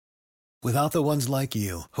Without the ones like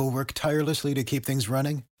you, who work tirelessly to keep things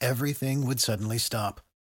running, everything would suddenly stop.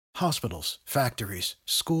 Hospitals, factories,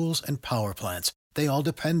 schools, and power plants, they all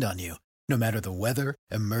depend on you. No matter the weather,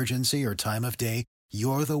 emergency, or time of day,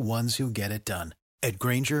 you're the ones who get it done. At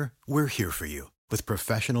Grainger, we're here for you with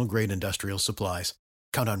professional-grade industrial supplies.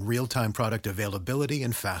 Count on real-time product availability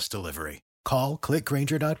and fast delivery. Call,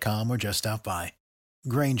 clickgrainger.com, or just stop by.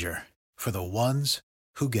 Grainger, for the ones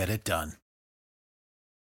who get it done.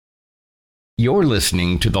 You're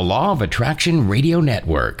listening to the Law of Attraction Radio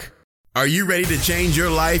Network. Are you ready to change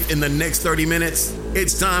your life in the next 30 minutes?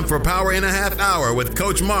 It's time for Power in a Half Hour with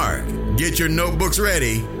Coach Mark. Get your notebooks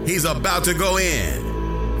ready. He's about to go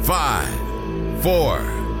in. 5,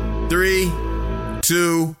 4, 3,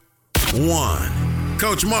 2, 1.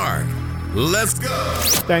 Coach Mark, let's go.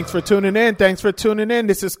 Thanks for tuning in.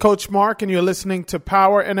 This is Coach Mark, and you're listening to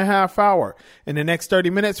Power in a Half Hour. In the next 30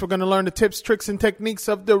 minutes, we're going to learn the tips, tricks, and techniques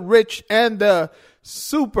of the rich and the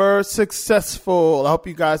super successful. I hope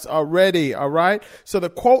you guys are ready. All right. So the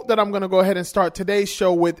quote that I'm going to go ahead and start today's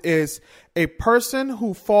show with is, a person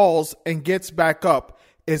who falls and gets back up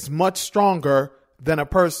is much stronger than a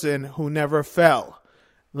person who never fell.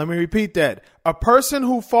 Let me repeat that. A person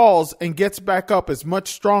who falls and gets back up is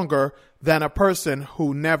much stronger than a person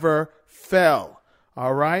who never fell.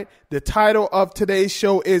 All right. The title of today's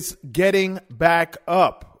show is Getting Back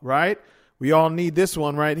Up, right? We all need this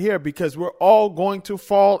one right here because we're all going to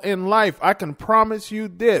fall in life. I can promise you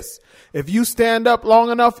this. If you stand up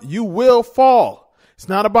long enough, you will fall. It's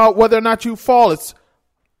not about whether or not you fall. It's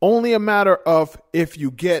only a matter of if you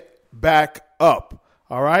get back up.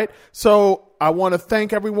 All right. So I want to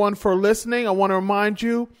thank everyone for listening. I want to remind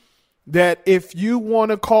you that if you want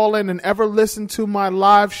to call in and ever listen to my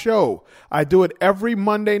live show, I do it every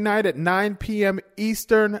Monday night at 9 p.m.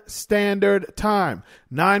 Eastern Standard Time.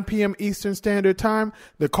 9 p.m. Eastern Standard Time.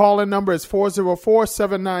 The call-in number is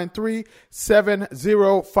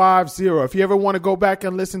 404-793-7050. If you ever want to go back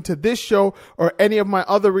and listen to this show or any of my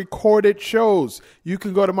other recorded shows, you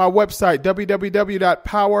can go to my website,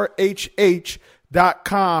 www.powerhh.com.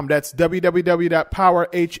 That's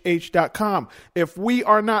www.powerhh.com. If we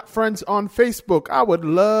are not friends on Facebook, I would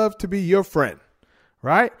love to be your friend,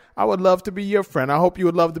 right? I would love to be your friend. I hope you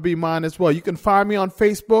would love to be mine as well. You can find me on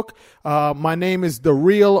Facebook. My name is The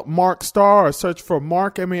Real Mark Starr, or search for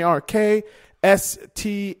Mark, MarkStarr.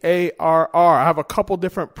 I have a couple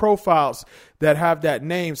different profiles that have that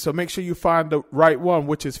name. So make sure you find the right one,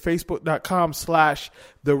 which is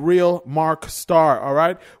facebook.com/TheRealMarkStarr. All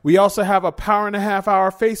right. We also have a Power in a Half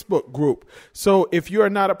Hour Facebook group. So if you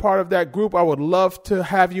are not a part of that group, I would love to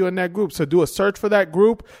have you in that group. So do a search for that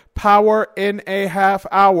group, Power in a Half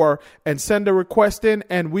Hour, and send a request in,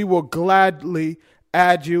 and we will gladly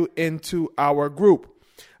add you into our group.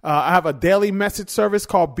 I have a daily message service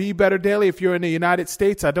called Be Better Daily. If you're in the United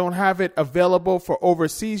States, I don't have it available for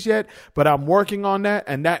overseas yet, but I'm working on that,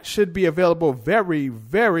 and that should be available very,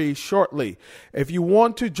 very shortly. If you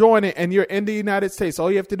want to join it and you're in the United States, all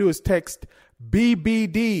you have to do is text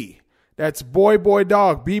BBD. That's boy,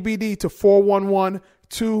 dog, BBD to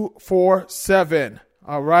 411-247.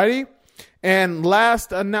 All righty. And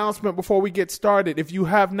last announcement before we get started, if you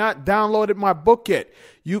have not downloaded my book yet,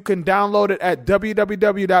 you can download it at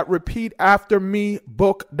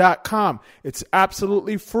www.repeataftermebook.com. It's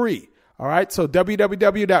absolutely free. All right. So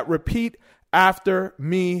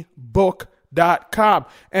www.repeataftermebook.com.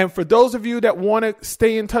 And for those of you that want to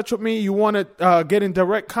stay in touch with me, you want to get in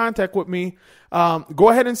direct contact with me, go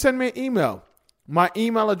ahead and send me an email. My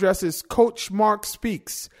email address is Coach Mark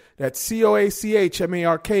Speaks. That's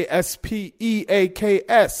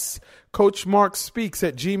CoachMarkSpeaks, Coach Mark Speaks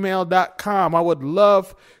 @gmail.com. I would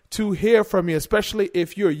love to hear from you, especially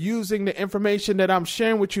if you're using the information that I'm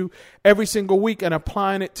sharing with you every single week and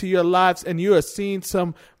applying it to your lives, and you are seeing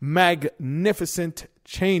some magnificent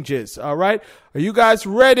changes. All right. Are you guys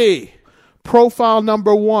ready? Profile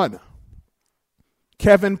number 1,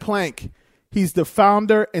 Kevin Plank. He's the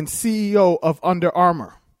founder and CEO of Under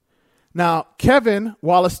Armour. Now, Kevin,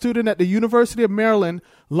 while a student at the University of Maryland,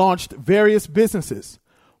 launched various businesses.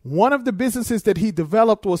 One of the businesses that he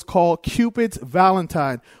developed was called Cupid's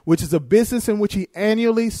Valentine, which is a business in which he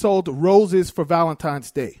annually sold roses for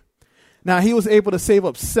Valentine's Day. Now, he was able to save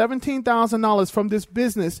up $17,000 from this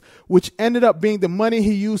business, which ended up being the money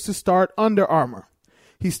he used to start Under Armour.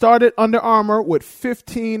 He started Under Armour with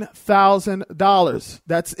 $15,000.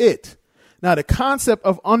 That's it. Now, the concept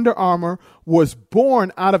of Under Armour was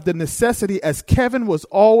born out of the necessity, as Kevin was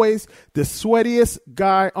always the sweatiest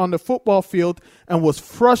guy on the football field and was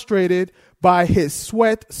frustrated by his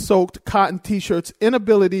sweat-soaked cotton T-shirt's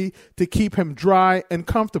inability to keep him dry and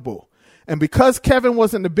comfortable. And because Kevin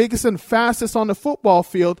wasn't the biggest and fastest on the football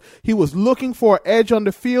field, he was looking for an edge on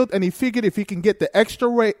the field, and he figured if he can get the extra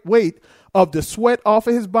weight of the sweat off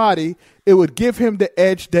of his body, it would give him the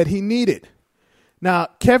edge that he needed. Now,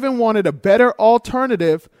 Kevin wanted a better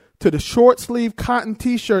alternative to the short sleeve cotton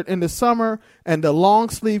t-shirt in the summer and the long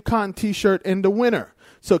sleeve cotton t-shirt in the winter.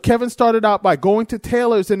 So Kevin started out by going to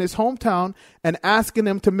tailors in his hometown and asking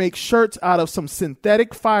them to make shirts out of some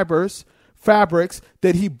synthetic fabrics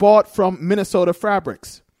that he bought from Minnesota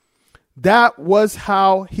Fabrics. That was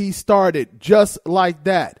how he started, just like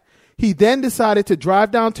that. He then decided to drive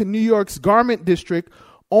down to New York's garment district,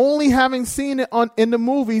 only having seen it in the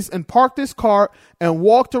movies, and parked his car and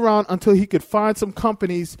walked around until he could find some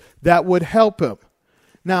companies that would help him.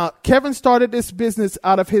 Now, Kevin started this business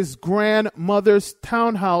out of his grandmother's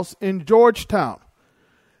townhouse in Georgetown.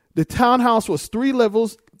 The townhouse was three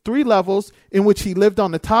levels in which he lived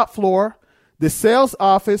on the top floor. The sales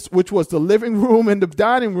office, which was the living room and the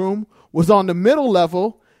dining room, was on the middle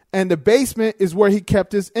level, and the basement is where he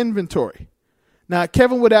kept his inventory. Now,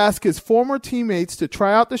 Kevin would ask his former teammates to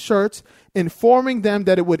try out the shirts, informing them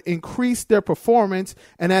that it would increase their performance,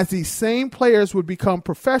 and as these same players would become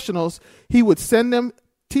professionals, he would send them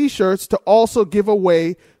T-shirts to also give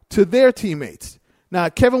away to their teammates. Now,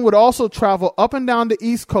 Kevin would also travel up and down the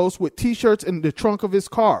East Coast with T-shirts in the trunk of his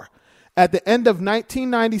car. At the end of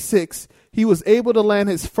 1996, he was able to land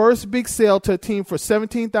his first big sale to a team for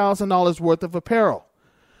 $17,000 worth of apparel.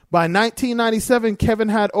 By 1997, Kevin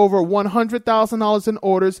had over $100,000 in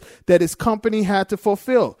orders that his company had to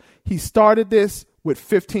fulfill. He started this with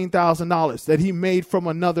 $15,000 that he made from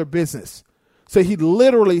another business. So he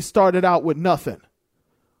literally started out with nothing.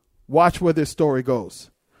 Watch where this story goes.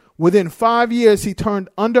 Within 5 years, he turned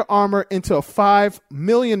Under Armour into a $5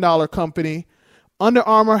 million company. Under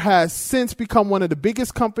Armour has since become one of the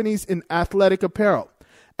biggest companies in athletic apparel.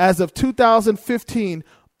 As of 2015,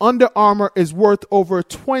 Under Armour is worth over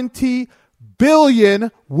 $20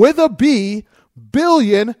 billion, with a B,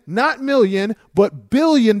 billion, not million, but $1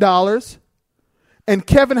 billion. And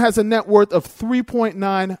Kevin has a net worth of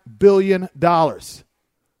 $3.9 billion.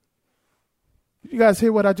 You guys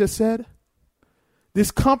hear what I just said?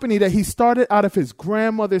 This company that he started out of his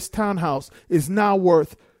grandmother's townhouse is now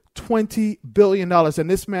worth $20 billion, and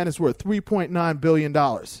this man is worth $3.9 billion.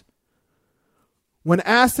 When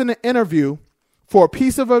asked in an interview for a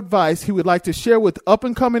piece of advice he would like to share with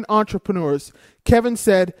up-and-coming entrepreneurs, Kevin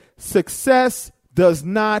said, "Success does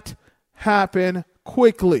not happen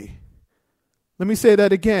quickly." Let me say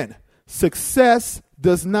that again. Success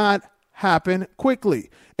does not happen quickly.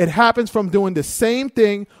 It happens from doing the same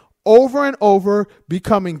thing over and over,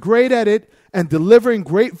 becoming great at it, and delivering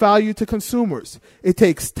great value to consumers. It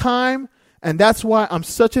takes time, and that's why I'm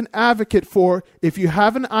such an advocate for, if you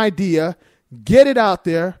have an idea, get it out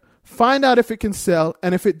there, find out if it can sell,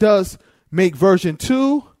 and if it does, make version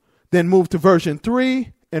 2, then move to version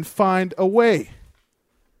 3, and find a way.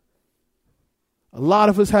 A lot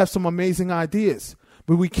of us have some amazing ideas,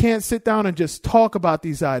 but we can't sit down and just talk about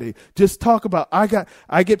these ideas. Just talk about,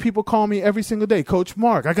 I get people calling me every single day, Coach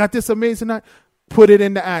Mark, I got this amazing idea. Put it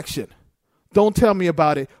into action. Don't tell me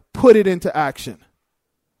about it. Put it into action.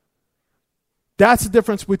 That's the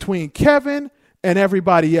difference between Kevin and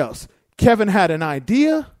everybody else. Kevin had an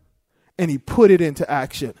idea and he put it into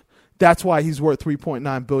action. That's why he's worth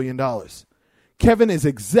 $3.9 billion. Kevin is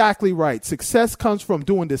exactly right. Success comes from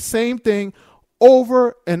doing the same thing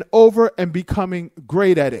over and over and becoming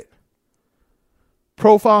great at it.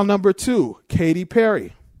 Profile number 2, Katy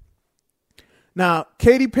Perry. Now,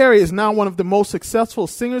 Katy Perry is now one of the most successful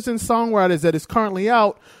singers and songwriters that is currently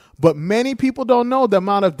out, but many people don't know the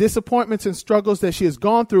amount of disappointments and struggles that she has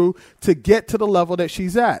gone through to get to the level that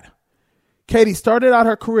she's at. Katy started out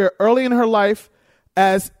her career early in her life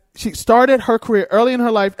as she dropped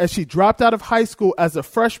out of high school as a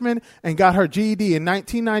freshman and got her GED in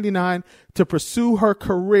 1999 to pursue her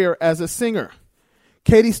career as a singer.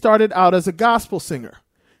 Katy started out as a gospel singer.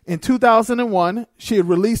 In 2001, she had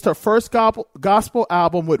released her first gospel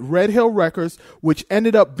album with Red Hill Records, which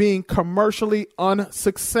ended up being commercially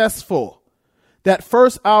unsuccessful. That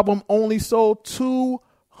first album only sold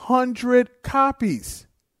 200 copies.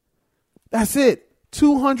 That's it.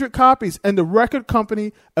 200 copies. And the record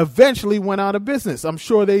company eventually went out of business. I'm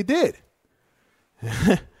sure they did.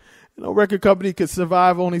 No record company could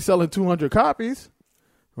survive only selling 200 copies,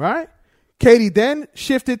 right? Katy then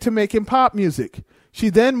shifted to making pop music. She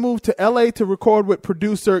then moved to LA to record with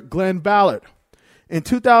producer Glenn Ballard. In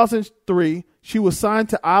 2003, she was signed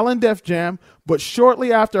to Island Def Jam, but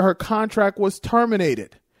shortly after her contract was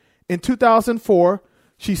terminated. In 2004,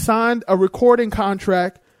 she signed a recording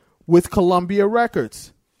contract with Columbia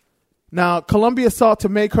Records. Now, Columbia sought to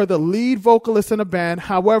make her the lead vocalist in a band.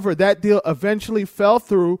 However, that deal eventually fell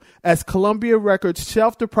through as Columbia Records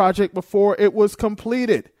shelved the project before it was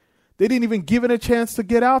completed. They didn't even give it a chance to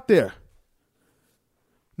get out there.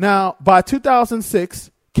 Now, by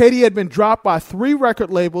 2006, Katy had been dropped by 3 record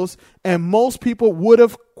labels, and most people would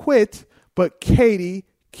have quit, but Katy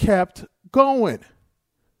kept going.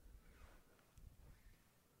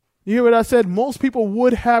 You hear what I said? Most people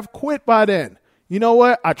would have quit by then. You know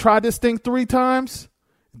what? I tried this thing 3 times.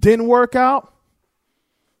 Didn't work out.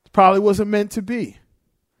 Probably wasn't meant to be.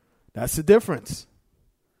 That's the difference.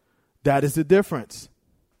 That is the difference.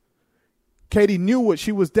 Katy knew what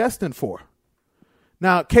she was destined for.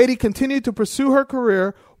 Now, Katy continued to pursue her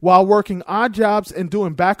career while working odd jobs and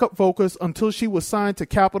doing backup vocals until she was signed to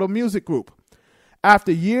Capitol Music Group.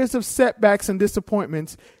 After years of setbacks and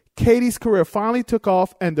disappointments, Katy's career finally took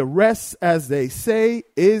off, and the rest, as they say,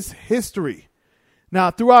 is history. Now,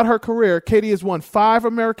 throughout her career, Katy has won 5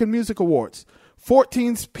 American Music Awards,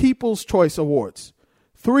 14 People's Choice Awards,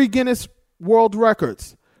 3 Guinness World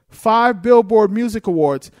Records, 5 Billboard Music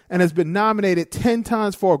Awards, and has been nominated 10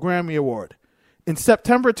 times for a Grammy Award. In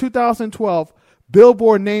September 2012,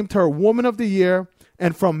 Billboard named her Woman of the Year,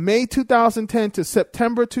 and from May 2010 to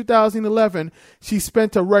September 2011, she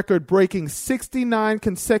spent a record-breaking 69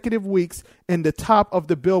 consecutive weeks in the top of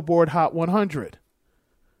the Billboard Hot 100.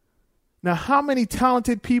 Now, how many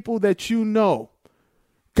talented people that you know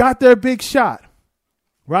got their big shot,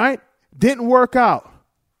 right? Didn't work out,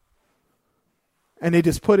 and they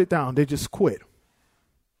just put it down. They just quit.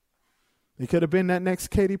 They could have been that next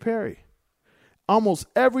Katy Perry. Almost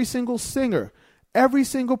every single singer, every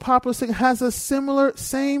single popular singer has a similar,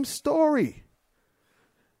 same story.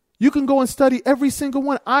 You can go and study every single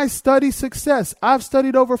one. I study success. I've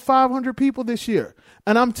studied over 500 people this year.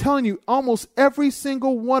 And I'm telling you, almost every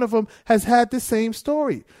single one of them has had the same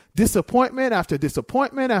story. Disappointment after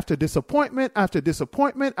disappointment after disappointment after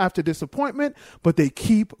disappointment after disappointment, but they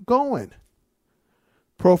keep going.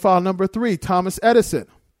 Profile number 3, Thomas Edison.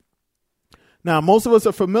 Now, most of us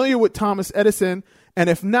are familiar with Thomas Edison,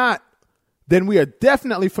 and if not, then we are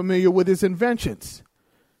definitely familiar with his inventions.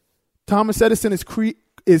 Thomas Edison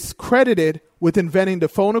is credited with inventing the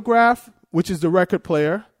phonograph, which is the record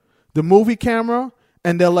player, the movie camera,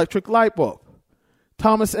 and the electric light bulb.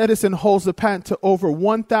 Thomas Edison holds the patent to over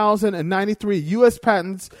 1,093 U.S.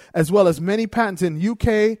 patents, as well as many patents in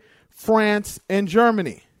UK, France, and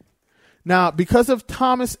Germany. Now, because of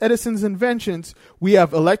Thomas Edison's inventions, we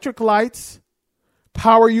have electric lights,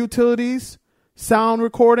 power utilities, sound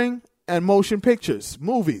recording, and motion pictures,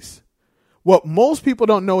 movies. What most people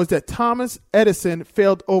don't know is that Thomas Edison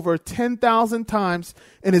failed over 10,000 times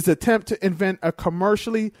in his attempt to invent a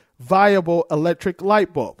commercially viable electric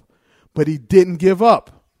light bulb. But he didn't give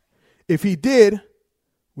up. If he did,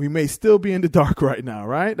 we may still be in the dark right now,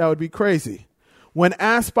 right? That would be crazy. When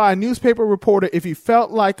asked by a newspaper reporter if he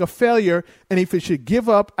felt like a failure and if he should give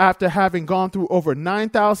up after having gone through over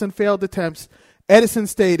 9,000 failed attempts, Edison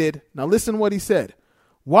stated, now listen what he said,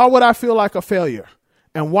 "Why would I feel like a failure?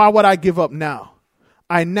 And why would I give up now?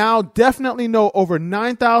 I now definitely know over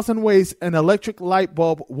 9,000 ways an electric light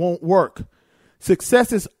bulb won't work.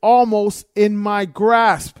 Success is almost in my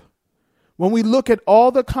grasp." When we look at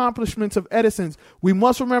all the accomplishments of Edison's, we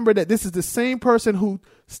must remember that this is the same person whose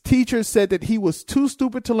teachers said that he was too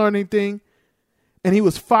stupid to learn anything, and he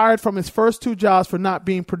was fired from his first 2 jobs for not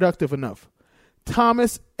being productive enough.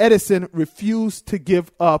 Thomas Edison refused to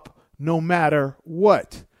give up no matter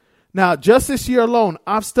what. Now, just this year alone,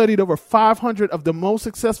 I've studied over 500 of the most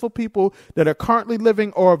successful people that are currently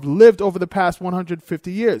living or have lived over the past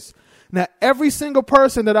 150 years. Now, every single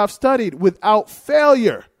person that I've studied without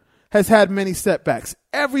failure has had many setbacks.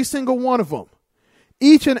 Every single one of them.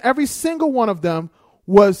 Each and every single one of them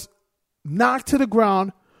was knocked to the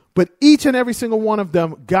ground, but each and every single one of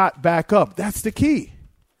them got back up. That's the key.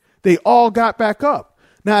 They all got back up.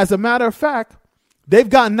 Now, as a matter of fact, they've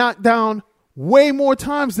gotten knocked down way more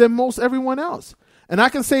times than most everyone else. And I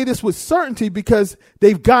can say this with certainty because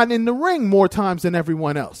they've gotten in the ring more times than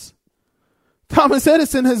everyone else. Thomas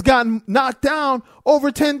Edison has gotten knocked down over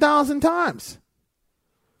 10,000 times.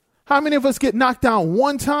 How many of us get knocked down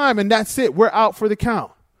one time and that's it? We're out for the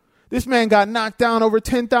count. This man got knocked down over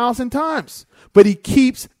 10,000 times, but he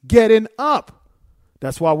keeps getting up.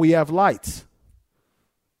 That's why we have lights.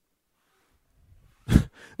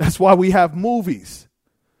 That's why we have movies.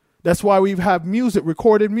 That's why we have music,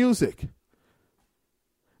 recorded music.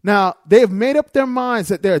 Now, they have made up their minds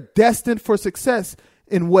that they're destined for success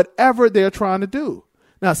in whatever they're trying to do.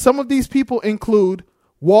 Now, some of these people include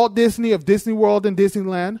Walt Disney of Disney World and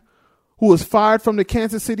Disneyland, who was fired from the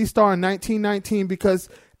Kansas City Star in 1919 because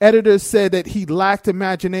Editors said that he lacked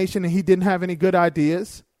imagination and he didn't have any good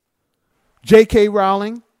ideas. J.K.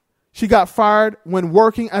 Rowling, she got fired when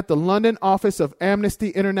working at the London office of Amnesty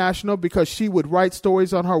International because she would write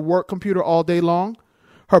stories on her work computer all day long.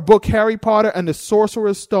 Her book, Harry Potter and the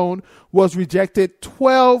Sorcerer's Stone, was rejected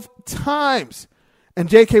 12 times. And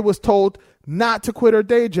J.K. was told not to quit her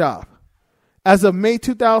day job. As of May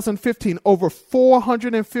 2015, over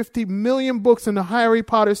 450 million books in the Harry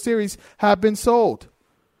Potter series have been sold.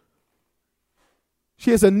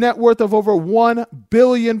 She has a net worth of over £1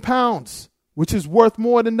 billion, which is worth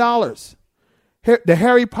more than dollars. The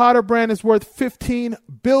Harry Potter brand is worth $15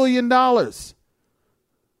 billion.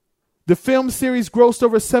 The film series grossed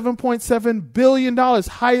over $7.7 billion,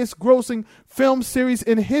 highest grossing film series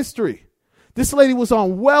in history. This lady was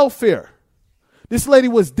on welfare. This lady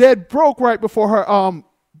was dead broke right before her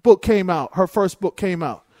book came out, her first book came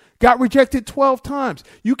out. Got rejected 12 times.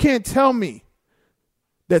 You can't tell me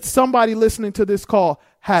that somebody listening to this call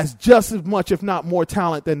has just as much, if not more,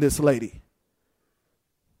 talent than this lady.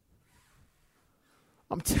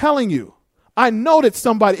 I'm telling you. I know that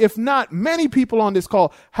somebody, if not many people on this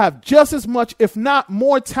call, have just as much, if not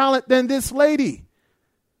more talent than this lady.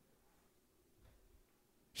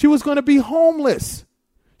 She was going to be homeless.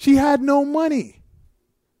 She had no money.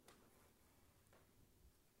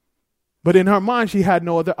 But in her mind, she had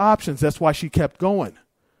no other options. That's why she kept going.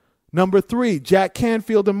 Number 3, Jack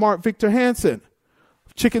Canfield and Mark Victor Hansen.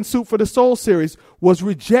 Chicken Soup for the Soul series was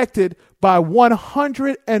rejected by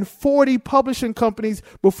 140 publishing companies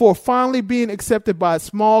before finally being accepted by a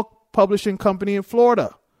small publishing company in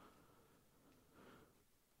Florida.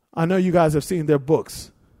 I know you guys have seen their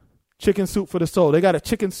books. Chicken Soup for the Soul. They got a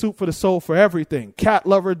Chicken Soup for the Soul for everything. Cat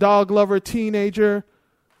lover, dog lover, teenager,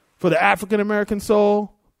 for the African American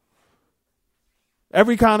soul.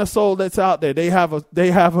 Every kind of soul that's out there, they have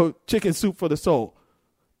a Chicken Soup for the Soul.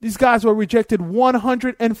 These guys were rejected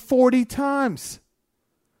 140 times.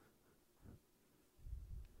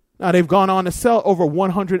 Now they've gone on to sell over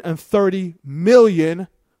 130 million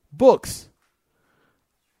books.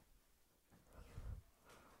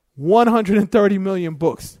 130 million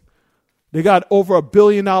books. They got over $1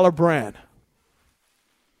 billion brand.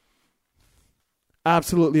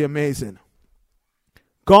 Absolutely amazing.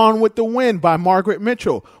 Gone with the Wind by Margaret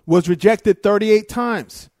Mitchell was rejected 38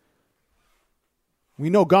 times. We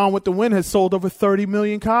know Gone with the Wind has sold over 30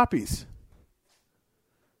 million copies.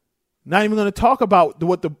 Not even going to talk about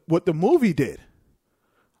what the movie did.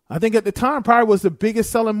 I think at the time probably was the biggest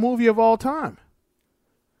selling movie of all time.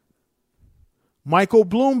 Michael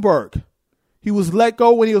Bloomberg. He was let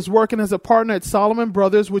go when he was working as a partner at Salomon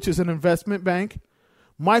Brothers, which is an investment bank.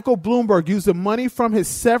 Michael Bloomberg used the money from his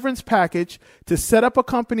severance package to set up a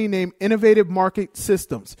company named Innovative Market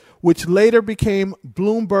Systems, which later became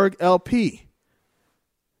Bloomberg LP.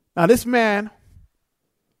 Now, this man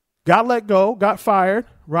got let go, got fired,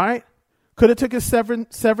 right? Could have took his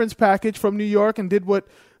severance package from New York and did what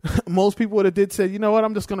most people would have did, said, you know what,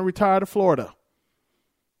 I'm just going to retire to Florida.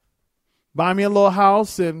 Buy me a little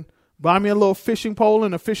house and buy me a little fishing pole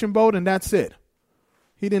and a fishing boat, and that's it.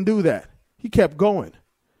 He didn't do that. He kept going.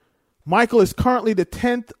 Michael is currently the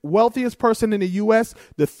 10th wealthiest person in the U.S.,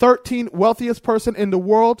 the 13th wealthiest person in the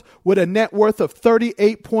world with a net worth of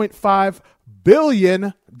 $38.5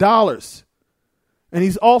 billion. And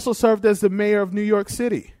he's also served as the mayor of New York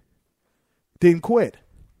City. Didn't quit.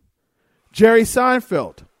 Jerry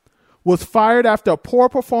Seinfeld was fired after a poor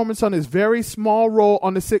performance on his very small role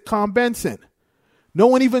on the sitcom Benson. No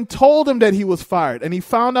one even told him that he was fired, and he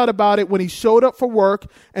found out about it when he showed up for work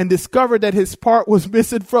and discovered that his part was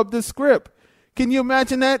missing from the script. Can you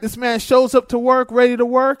imagine that? This man shows up to work, ready to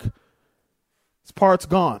work. His part's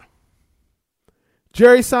gone.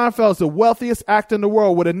 Jerry Seinfeld is the wealthiest actor in the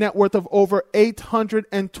world with a net worth of over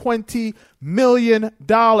 $820 million.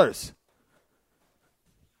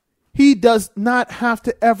 He does not have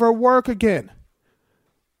to ever work again.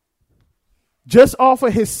 Just off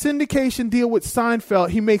of his syndication deal with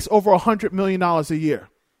Seinfeld, he makes over $100 million a year.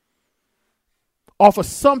 Off of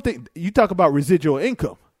something, you talk about residual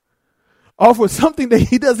income. Off of something that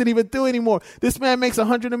he doesn't even do anymore. This man makes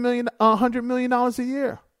 $100 million a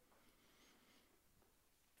year.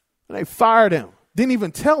 And they fired him. Didn't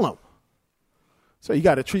even tell him. So you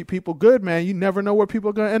got to treat people good, man. You never know where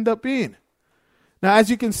people are going to end up being. Now,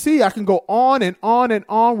 as you can see, I can go on and on and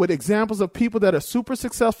on with examples of people that are super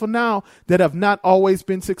successful now that have not always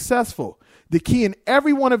been successful. The key in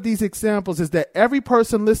every one of these examples is that every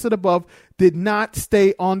person listed above did not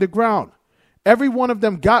stay on the ground. Every one of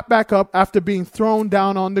them got back up after being thrown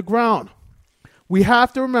down on the ground. We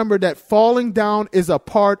have to remember that falling down is a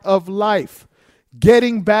part of life.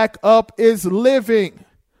 Getting back up is living.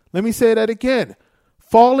 Let me say that again.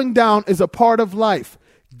 Falling down is a part of life.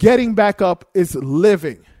 Getting back up is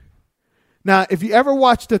living. Now, if you ever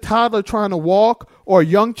watched a toddler trying to walk or a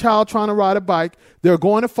young child trying to ride a bike, they're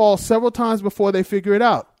going to fall several times before they figure it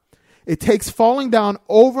out. It takes falling down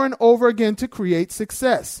over and over again to create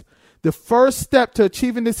success. The first step to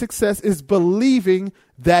achieving this success is believing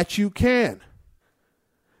that you can.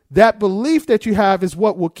 That belief that you have is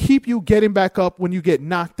what will keep you getting back up when you get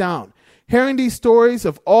knocked down. Hearing these stories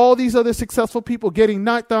of all these other successful people getting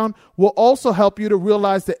knocked down will also help you to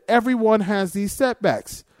realize that everyone has these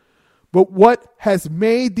setbacks. But what has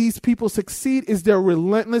made these people succeed is their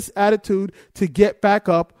relentless attitude to get back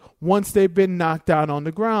up once they've been knocked down on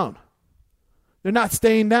the ground. They're not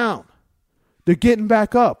staying down. They're getting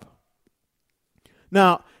back up.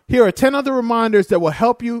 Now, here are 10 other reminders that will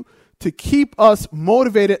help you to keep us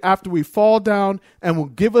motivated after we fall down and will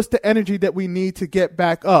give us the energy that we need to get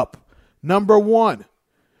back up. Number 1,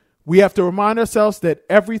 we have to remind ourselves that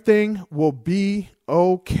everything will be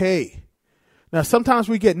okay. Now, sometimes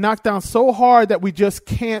we get knocked down so hard that we just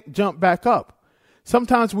can't jump back up.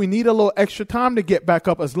 Sometimes we need a little extra time to get back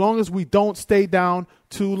up as long as we don't stay down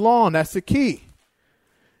too long. That's the key.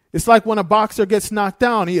 It's like when a boxer gets knocked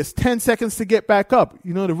down, he has 10 seconds to get back up.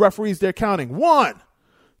 You know, the referees, they're counting 1,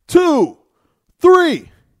 2,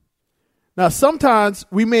 3. Now, sometimes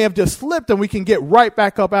we may have just slipped and we can get right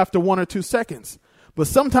back up after 1 or 2 seconds. But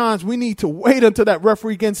sometimes we need to wait until that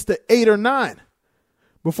referee gets to 8 or 9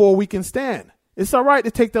 before we can stand. It's all right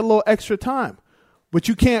to take that little extra time, but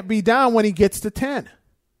you can't be down when he gets to 10.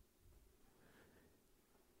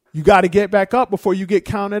 You got to get back up before you get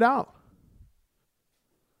counted out.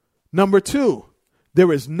 Number 2,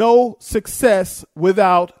 there is no success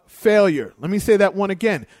without failure. Let me say that one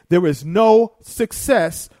again. There is no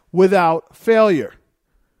success without failure.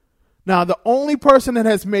 Now, the only person that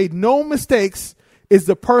has made no mistakes is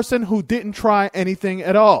the person who didn't try anything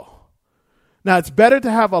at all. Now, it's better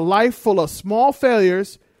to have a life full of small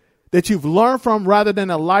failures that you've learned from rather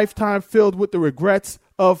than a lifetime filled with the regrets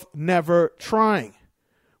of never trying.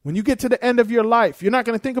 When you get to the end of your life, you're not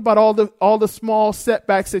going to think about all the small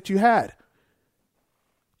setbacks that you had.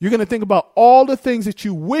 You're going to think about all the things that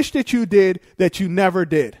you wish that you did that you never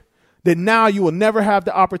did, that now you will never have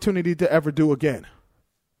the opportunity to ever do again.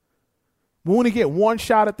 We only get one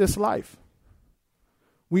shot at this life.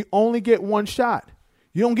 We only get one shot.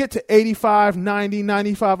 You don't get to 85, 90,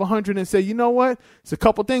 95, 100 and say, you know what? It's a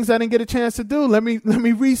couple things I didn't get a chance to do. Let me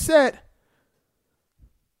reset.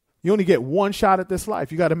 You only get one shot at this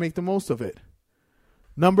life. You got to make the most of it.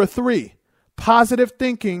 Number 3, positive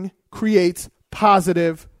thinking creates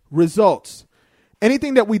positive results.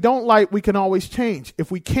 Anything that we don't like, we can always change.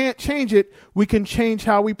 If we can't change it, we can change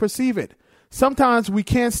how we perceive it. Sometimes we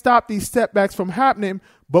can't stop these setbacks from happening,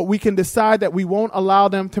 but we can decide that we won't allow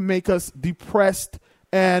them to make us depressed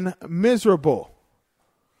and miserable.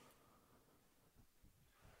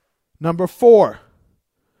 Number 4,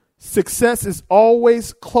 success is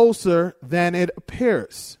always closer than it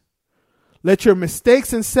appears. Let your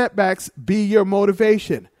mistakes and setbacks be your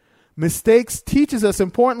motivation. Mistakes teaches us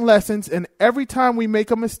important lessons, and every time we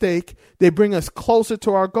make a mistake, they bring us closer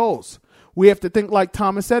to our goals. We have to think like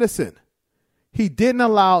Thomas Edison. He didn't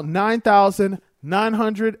allow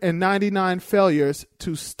 9,999 failures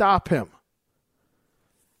to stop him.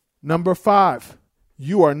 Number 5,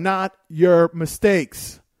 you are not your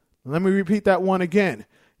mistakes. Let me repeat that one again.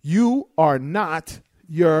 You are not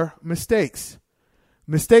your mistakes.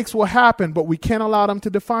 Mistakes will happen, but we can't allow them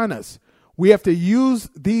to define us. We have to use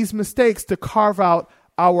these mistakes to carve out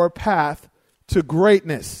our path to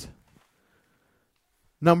greatness.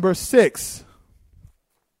 Number 6,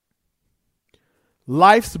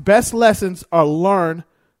 life's best lessons are learned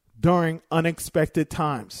during unexpected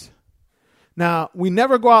times. Now, we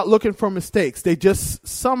never go out looking for mistakes. They just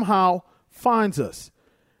somehow find us.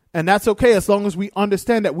 And that's okay as long as we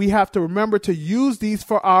understand that we have to remember to use these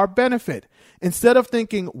for our benefit. Instead of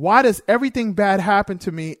thinking, why does everything bad happen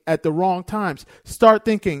to me at the wrong times? Start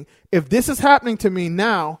thinking, if this is happening to me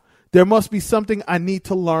now, there must be something I need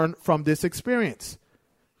to learn from this experience.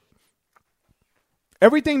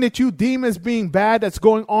 Everything that you deem as being bad that's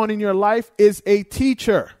going on in your life is a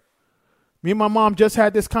teacher. Me and my mom just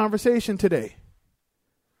had this conversation today.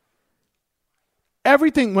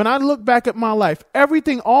 Everything, when I look back at my life,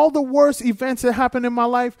 all the worst events that happened in my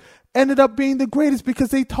life ended up being the greatest because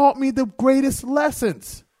they taught me the greatest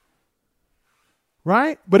lessons.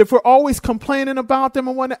 Right? But if we're always complaining about them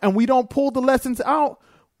and we don't pull the lessons out,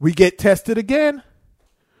 we get tested again.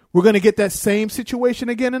 We're going to get that same situation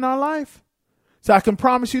again in our life. So I can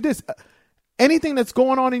promise you this. Anything that's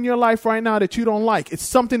going on in your life right now that you don't like, it's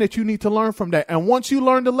something that you need to learn from that. And once you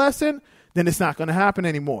learn the lesson, then it's not going to happen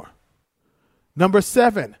anymore. Number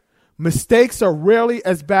 7, mistakes are rarely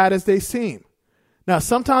as bad as they seem. Now,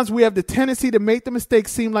 sometimes we have the tendency to make the mistake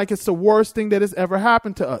seem like it's the worst thing that has ever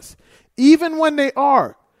happened to us. Even when they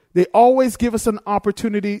always give us an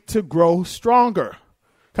opportunity to grow stronger.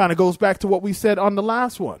 Kind of goes back to what we said on the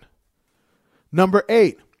last one. Number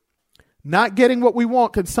 8, not getting what we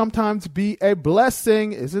want can sometimes be a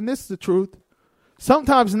blessing. Isn't this the truth?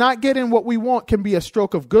 Sometimes not getting what we want can be a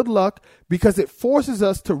stroke of good luck because it forces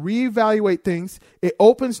us to reevaluate things. It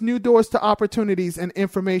opens new doors to opportunities and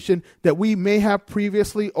information that we may have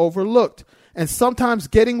previously overlooked. And sometimes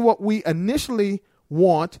getting what we initially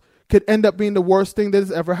want could end up being the worst thing that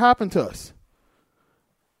has ever happened to us.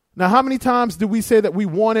 Now, how many times do we say that we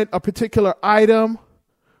wanted a particular item?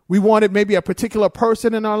 We wanted maybe a particular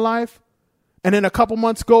person in our life? And then a couple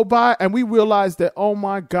months go by and we realize that, oh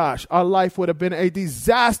my gosh, our life would have been a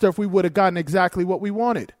disaster if we would have gotten exactly what we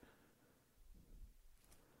wanted.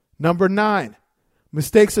 Number 9,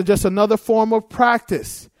 mistakes are just another form of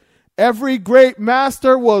practice. Every great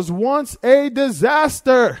master was once a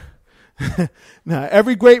disaster. Now,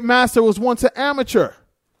 every great master was once an amateur.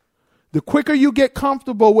 The quicker you get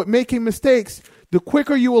comfortable with making mistakes, the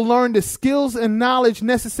quicker you will learn the skills and knowledge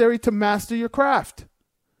necessary to master your craft.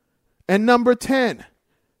 And number 10,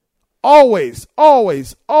 always,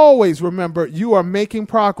 always, always remember you are making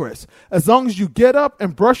progress. As long as you get up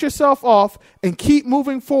and brush yourself off and keep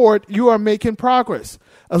moving forward, you are making progress.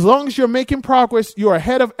 As long as you're making progress, you're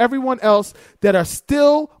ahead of everyone else that are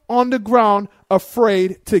still on the ground,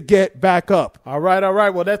 afraid to get back up. All right.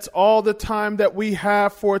 Well, that's all the time that we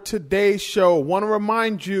have for today's show. Want to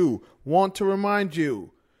remind you,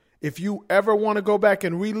 if you ever want to go back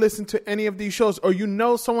and re-listen to any of these shows, or you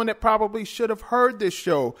know someone that probably should have heard this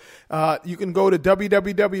show, you can go to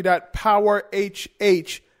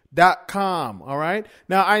www.powerhh.com. All right.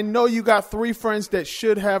 Now, I know you got 3 friends that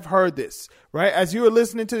should have heard this, right? As you were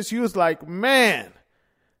listening to this, you was like, man,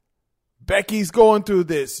 Becky's going through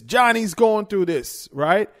this. Johnny's going through this,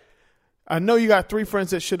 right? I know you got 3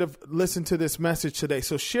 friends that should have listened to this message today.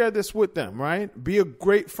 So share this with them, right? Be a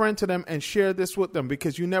great friend to them and share this with them,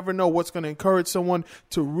 because you never know what's going to encourage someone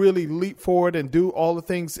to really leap forward and do all the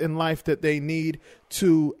things in life that they need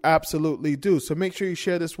to absolutely do. So make sure you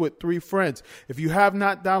share this with 3 friends. If you have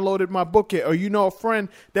not downloaded my book yet, or you know a friend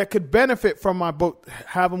that could benefit from my book,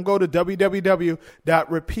 have them go to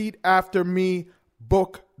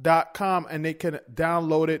www.repeataftermebook.com and they can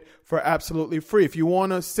download it for absolutely free. If you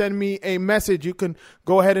want to send me a message, you can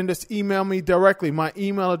go ahead and just email me directly. My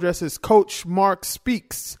email address is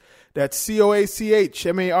CoachMarkSpeaks. That's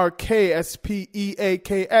CoachMarkspeaks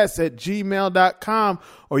 @gmail.com.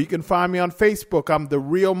 Or you can find me on Facebook. I'm the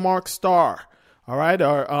Real Mark Starr. All right.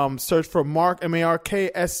 Or search for Mark,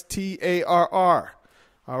 MarkStarr.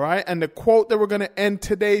 All right. And the quote that we're going to end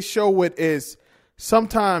today's show with is,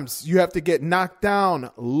 sometimes you have to get knocked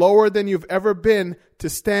down lower than you've ever been to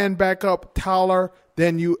stand back up taller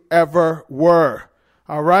than you ever were.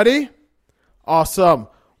 All righty? Awesome.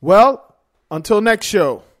 Well, until next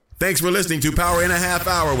show. Thanks for listening to Power in a Half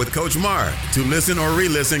Hour with Coach Mark. To listen or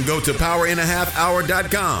re-listen, go to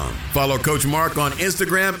powerinhalfhour.com. Follow Coach Mark on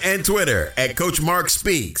Instagram and Twitter at Coach Mark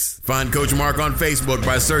Speaks. Find Coach Mark on Facebook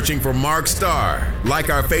by searching for Mark Starr.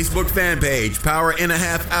 Like our Facebook fan page, Power in a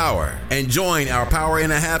Half Hour, and join our Power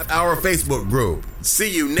in a Half Hour Facebook group.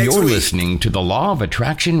 See you next week. You're listening to the Law of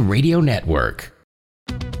Attraction Radio Network.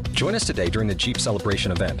 Join us today during the Jeep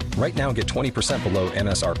Celebration event. Right now, get 20% below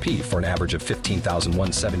MSRP for an average of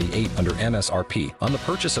 $15,178 under MSRP on the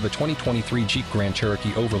purchase of a 2023 Jeep Grand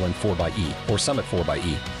Cherokee Overland 4xE or Summit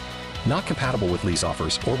 4xE. Not compatible with lease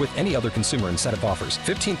offers or with any other consumer incentive offers.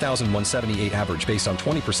 $15,178 average based on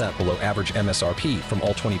 20% below average MSRP from all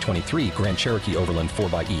 2023 Grand Cherokee Overland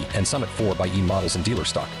 4xE and Summit 4xE models in dealer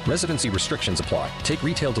stock. Residency restrictions apply. Take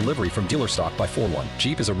retail delivery from dealer stock by 4/1.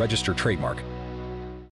 Jeep is a registered trademark.